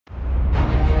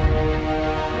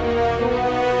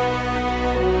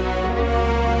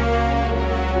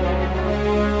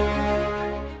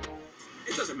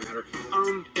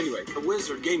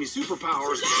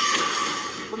superpowers.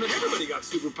 Well, then everybody got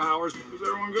superpowers. Where's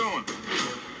everyone going?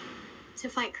 To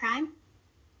fight crime?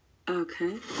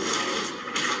 Okay.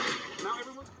 Now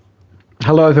everyone's...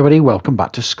 Hello everybody, welcome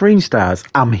back to Screenstars.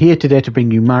 I'm here today to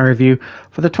bring you my review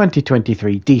for the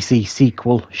 2023 DC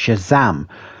sequel Shazam,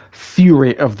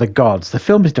 Fury of the Gods. The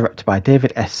film is directed by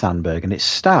David S. Sandberg and it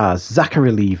stars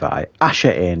Zachary Levi,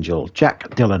 Asher Angel,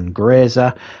 Jack Dylan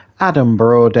Grazer, Adam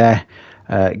Brody,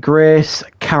 Grace,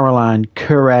 Caroline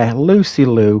Curry, Lucy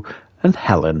Liu and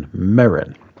Helen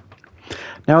Mirren.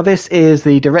 Now this is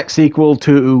the direct sequel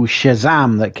to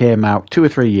Shazam that came out 2 or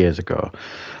 3 years ago.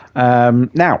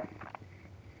 Now,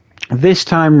 this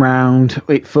time round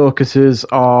it focuses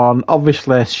on,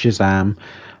 obviously, Shazam,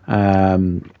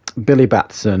 Billy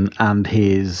Batson and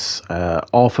his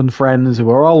orphan friends who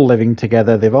are all living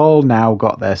together. They've all now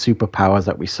got their superpowers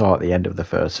that we saw at the end of the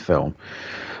first film.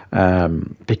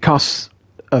 Because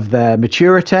of their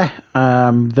maturity,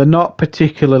 they're not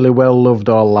particularly well loved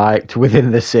or liked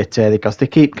within the city because they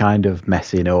keep kind of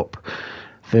messing up.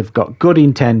 They've got good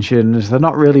intentions. They're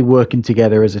not really working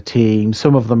together as a team.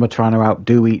 Some of them are trying to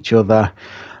outdo each other.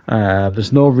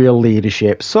 There's no real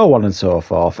leadership, so on and so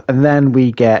forth. And then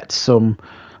we get some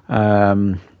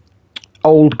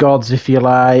old gods, if you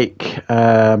like,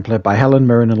 played by Helen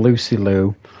Mirren and Lucy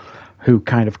Liu, who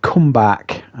kind of come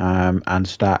back and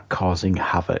start causing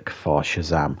havoc for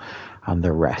Shazam and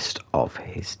the rest of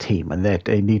his team. And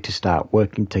they need to start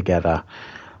working together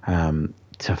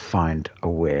to find a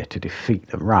way to defeat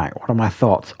them. Right, what are my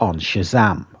thoughts on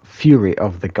Shazam, Fury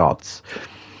of the Gods?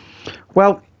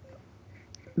 Well,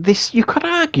 this, you could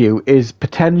argue, is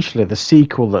potentially the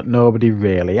sequel that nobody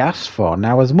really asked for.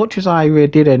 Now, as much as I really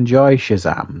did enjoy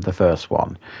Shazam, the first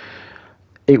one,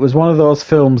 it was one of those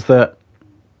films that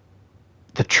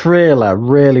the trailer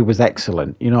really was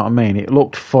excellent, you know what I mean? It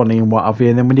looked funny and what have you,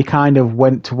 and then when you kind of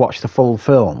went to watch the full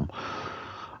film,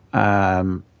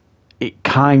 it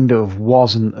kind of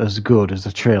wasn't as good as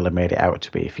the trailer made it out to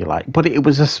be, if you like. But it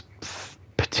was it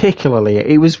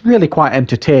was really quite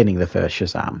entertaining, the first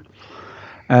Shazam.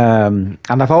 And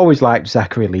I've always liked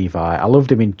Zachary Levi. I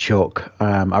loved him in Chuck.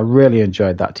 I really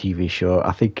enjoyed that TV show.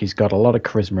 I think he's got a lot of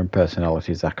charisma and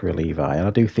personality, Zachary Levi, and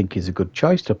I do think he's a good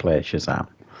choice to play Shazam.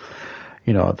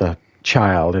 You know, the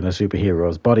child in a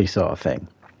superhero's body sort of thing.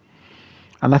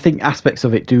 And I think aspects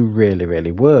of it do really,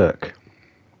 really work.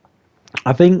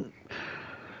 I think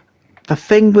the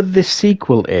thing with this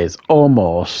sequel is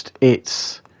almost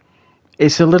it's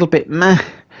a little bit meh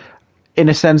in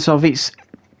a sense of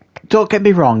don't get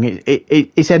me wrong,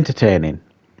 it's entertaining.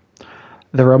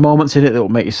 There are moments in it that will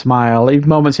make you smile, even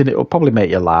moments in it will probably make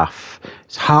you laugh.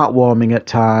 It's heartwarming at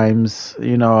times,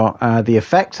 you know. The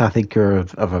effects, I think, are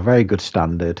of a very good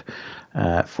standard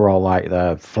for all like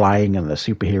the flying and the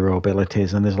superhero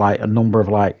abilities. And there's like a number of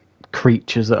like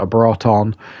creatures that are brought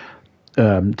on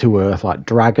to Earth, like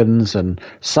dragons and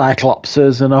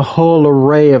cyclopses and a whole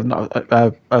array of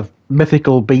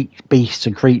mythical beasts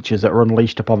and creatures that are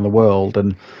unleashed upon the world.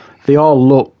 And they all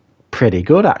look pretty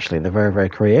good, actually. They're very, very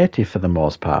creative for the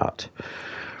most part.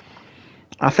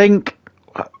 I think,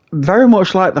 very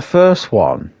much like the first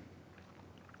one,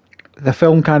 the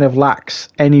film kind of lacks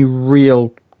any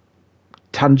real,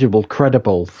 tangible,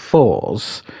 credible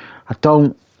foes. I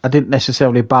didn't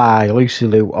necessarily buy Lucy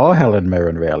Liu or Helen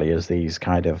Mirren, really, as these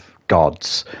kind of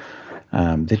gods.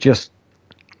 I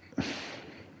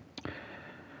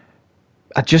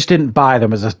just didn't buy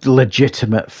them as a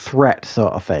legitimate threat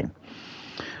sort of thing.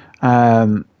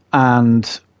 And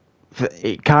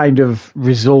it kind of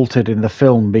resulted in the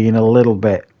film being a little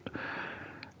bit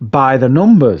by the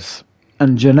numbers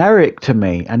and generic to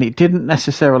me, and it didn't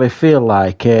necessarily feel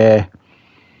like a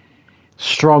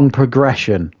strong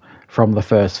progression from the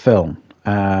first film.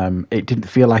 It didn't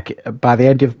feel like by the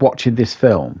end of watching this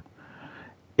film,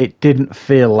 it didn't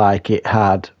feel like it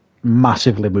had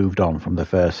massively moved on from the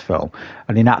first film,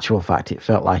 and in actual fact it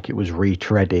felt like it was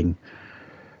retreading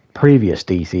previous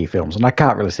DC films. And I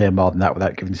can't really say more than that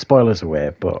without giving spoilers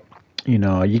away, but you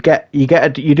know, you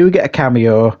do get a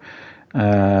cameo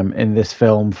in this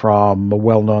film from a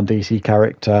well-known DC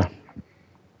character,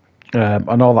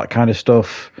 and all that kind of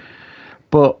stuff.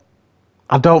 But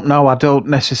I don't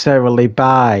necessarily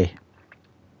buy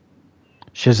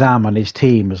Shazam and his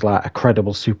team as like a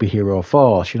credible superhero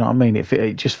force, you know what I mean?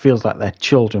 It just feels like they're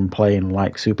children playing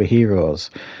like superheroes,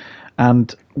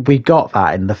 and we got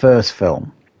that in the first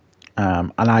film.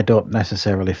 And I don't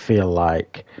necessarily feel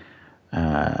like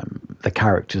the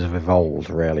characters have evolved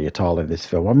really at all in this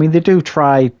film. I mean, they do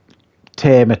try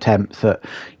tame attempts at,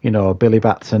 you know, Billy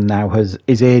Batson now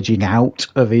is aging out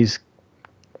of his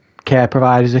care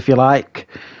providers, if you like.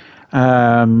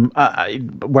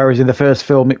 Whereas in the first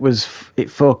film, it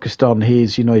focused on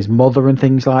his mother and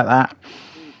things like that.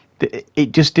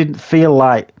 It just didn't feel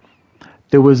like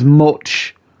there was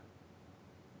much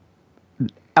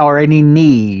or any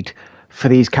need for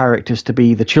these characters to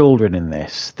be the children in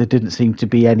this. There didn't seem to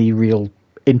be any real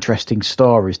interesting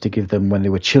stories to give them when they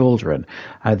were children.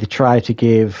 They tried to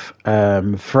give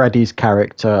Freddie's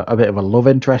character a bit of a love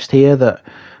interest here that,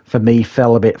 for me,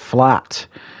 fell a bit flat.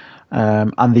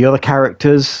 And the other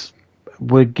characters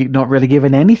were not really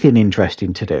given anything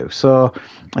interesting to do. So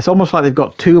it's almost like they've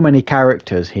got too many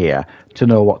characters here to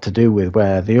know what to do with,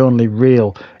 where the only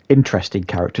real interesting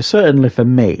character, certainly for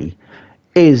me,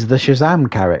 is the Shazam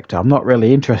character. I'm not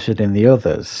really interested in the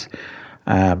others.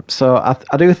 So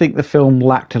I do think the film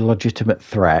lacked a legitimate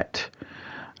threat.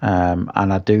 And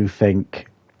I do think,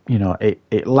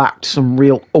 it lacked some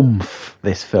real oomph,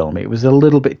 this film. It was a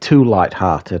little bit too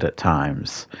light-hearted at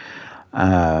times.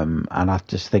 And I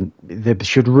just think they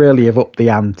should really have upped the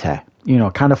ante,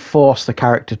 kind of force the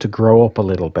character to grow up a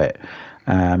little bit.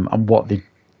 And what they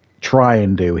try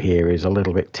and do here is a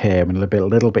little bit tame and a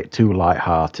little bit too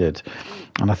light-hearted.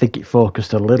 And I think it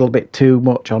focused a little bit too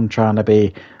much on trying to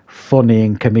be funny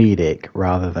and comedic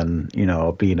rather than,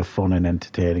 being a fun and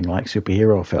entertaining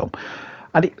superhero film.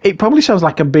 And it probably sounds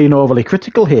like I'm being overly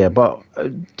critical here, but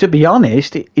to be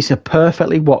honest, it's a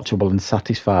perfectly watchable and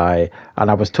satisfying, and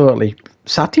I was totally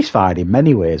satisfied in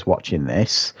many ways watching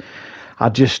this. I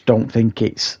just don't think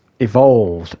it's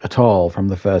evolved at all from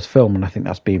the first film, and I think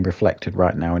that's being reflected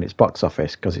right now in its box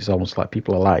office, because it's almost like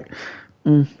people are like,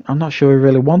 I'm not sure we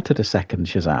really wanted a second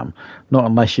Shazam, not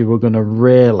unless you were going to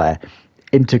really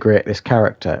integrate this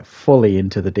character fully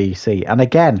into the DC. And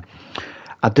again,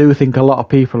 I do think a lot of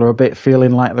people are a bit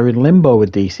feeling like they're in limbo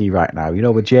with DC right now.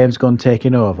 With James Gunn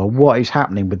taking over, what is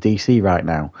happening with DC right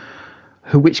now?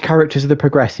 Which characters are they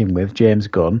progressing with, James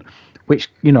Gunn?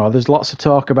 There's lots of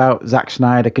talk about Zack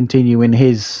Snyder continuing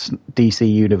his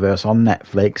DC universe on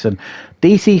Netflix, and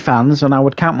DC fans, and I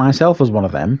would count myself as one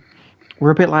of them,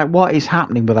 we're a bit like, what is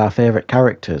happening with our favourite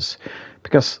characters?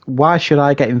 Because why should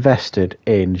I get invested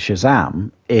in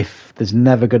Shazam if there's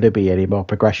never going to be any more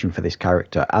progression for this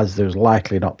character, as there's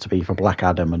likely not to be for Black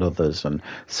Adam and others, and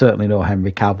certainly no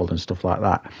Henry Cavill and stuff like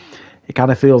that? It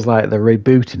kind of feels like they're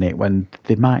rebooting it when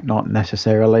they might not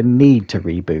necessarily need to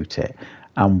reboot it,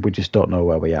 and we just don't know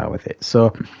where we are with it.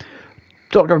 So,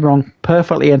 don't get me wrong,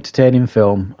 perfectly entertaining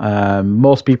film.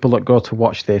 Most people that go to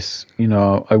watch this,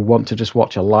 I want to just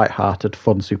watch a light-hearted,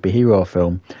 fun superhero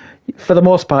film. For the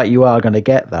most part, you are going to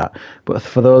get that. But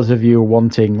for those of you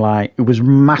wanting, who was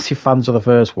massive fans of the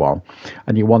first one,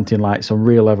 and you're wanting, some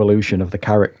real evolution of the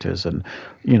characters and,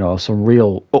 some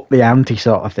real up-the-ante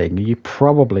sort of thing, you're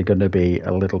probably going to be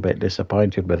a little bit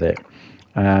disappointed with it.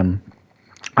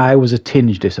 I was a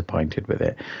tinge disappointed with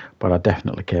it, but I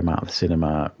definitely came out of the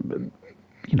cinema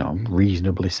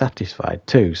reasonably satisfied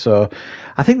too. So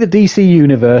I think the DC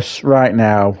universe right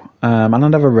now, and I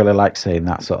never really like saying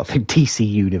that sort of thing, DC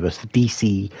universe, the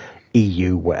DC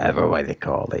EU, whatever way they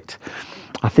call it.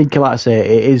 I think, like I say,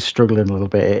 it is struggling a little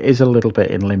bit. It is a little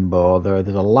bit in limbo. There's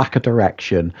a lack of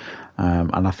direction,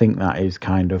 and I think that is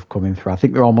kind of coming through. I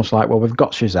think they're almost like, well, we've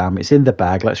got Shazam, it's in the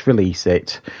bag, let's release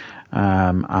it.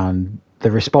 And the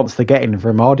response they're getting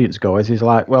from audience goers is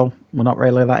like, well, we're not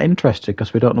really that interested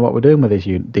because we don't know what we're doing with this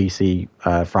DC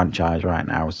franchise right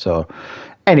now. So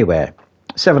anyway,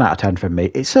 7 out of 10 from me.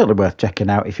 It's certainly worth checking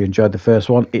out if you enjoyed the first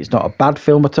one. It's not a bad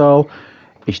film at all.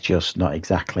 It's just not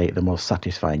exactly the most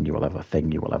satisfying you will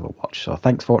ever watch. So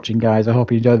thanks for watching, guys. I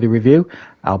hope you enjoyed the review.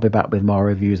 I'll be back with more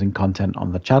reviews and content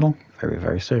on the channel very,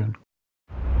 very soon.